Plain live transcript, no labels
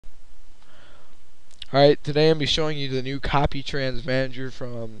Alright, today I'm going to be showing you the new Copytrans manager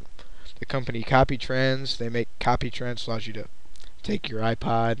from the company Copytrans. They make Copytrans, allows you to take your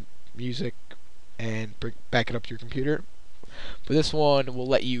iPod music and back it up to your computer. But this one will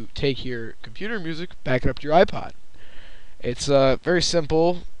let you take your computer music, back it up to your iPod. It's very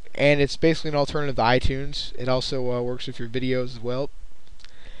simple, and it's basically an alternative to iTunes. It also works with your videos as well.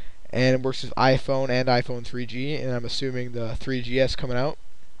 And it works with iPhone and iPhone 3G, and I'm assuming the 3GS coming out.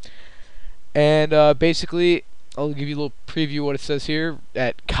 And basically, I'll give you a little preview of what it says here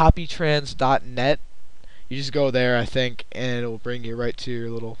at copytrans.net. You just go there, I think, and it'll bring you right to your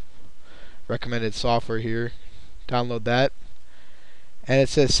little recommended software here. Download that. And it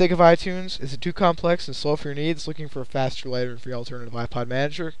says, sick of iTunes? Is it too complex and slow for your needs? Looking for a faster, lighter, and free alternative iPod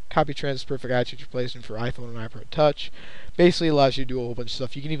manager? Copytrans is perfect iTunes replacement for iPhone and iPod Touch. Basically allows you to do a whole bunch of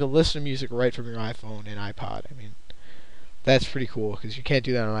stuff. You can even listen to music right from your iPhone and iPod. I mean, that's pretty cool because you can't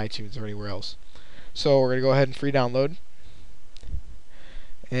do that on iTunes or anywhere else. So we're going to go ahead and free download.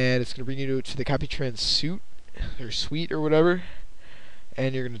 And it's going to bring you to the Copytrans suite or whatever.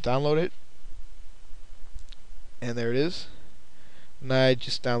 And you're going to download it. And there it is. And I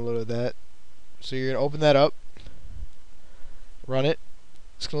just downloaded that. So you're going to open that up. Run it.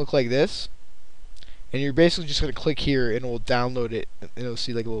 It's going to look like this. And you're basically just going to click here and it will download it. And it'll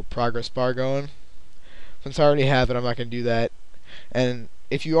see like a little progress bar going. Since I already have it, I'm not going to do that. And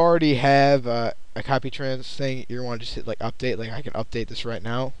if you already have a Copytrans thing, you want to just hit like update. Like I can update this right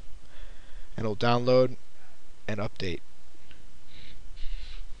now, and it'll download and update.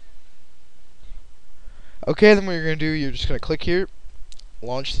 Okay, then what you're going to do, you're just going to click here,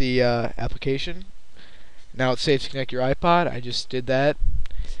 launch the application. Now it's safe to connect your iPod. I just did that.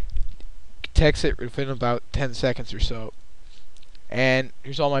 Text it within about 10 seconds or so. And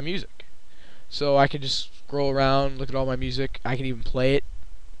here's all my music. So I can just scroll around, look at all my music. I can even play it.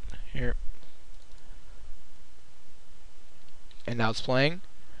 Here. And now it's playing.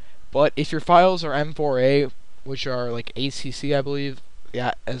 But if your files are M4A, which are like ACC, I believe,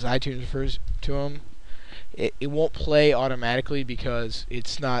 yeah, as iTunes refers to them, it won't play automatically because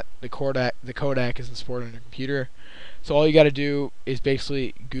it's not the codec isn't supported on your computer. So all you got to do is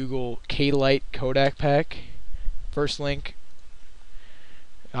basically Google K-Lite codec pack. First link.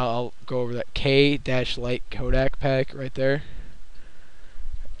 I'll go over that K-Lite codec pack right there.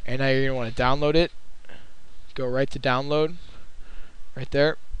 And now you're going to want to download it. Go right to download. Right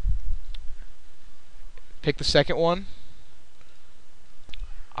there. Pick the second one.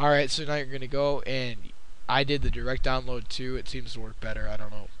 Alright, so now you're going to go, and I did the direct download too. It seems to work better. I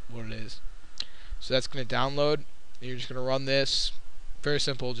don't know what it is. So that's going to download. And you're just going to run this. Very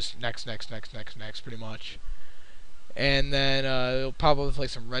simple. Just next, pretty much. And then it'll probably have like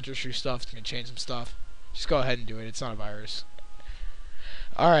some registry stuff. It's going to change some stuff. Just go ahead and do it. It's not a virus.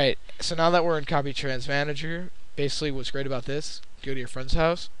 Alright, so now that we're in Copytrans Manager, basically what's great about this, go to your friend's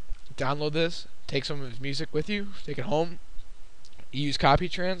house, download this, take some of his music with you, take it home, use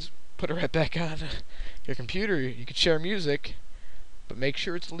Copytrans, put it right back on your computer. You can share music, but make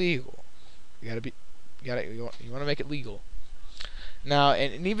sure it's legal. You want to make it legal. Now,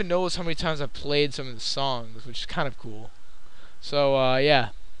 and even notice how many times I've played some of the songs, which is kind of cool. So, yeah.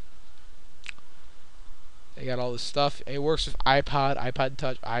 They got all this stuff. It works with iPod, iPod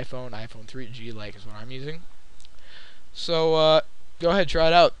Touch, iPhone, iPhone 3G, like is what I'm using. So, go ahead, try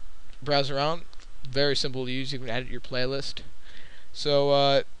it out. Browse around. Very simple to use. You can add it to your playlist.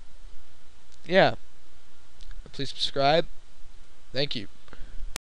 So, yeah. Please subscribe. Thank you.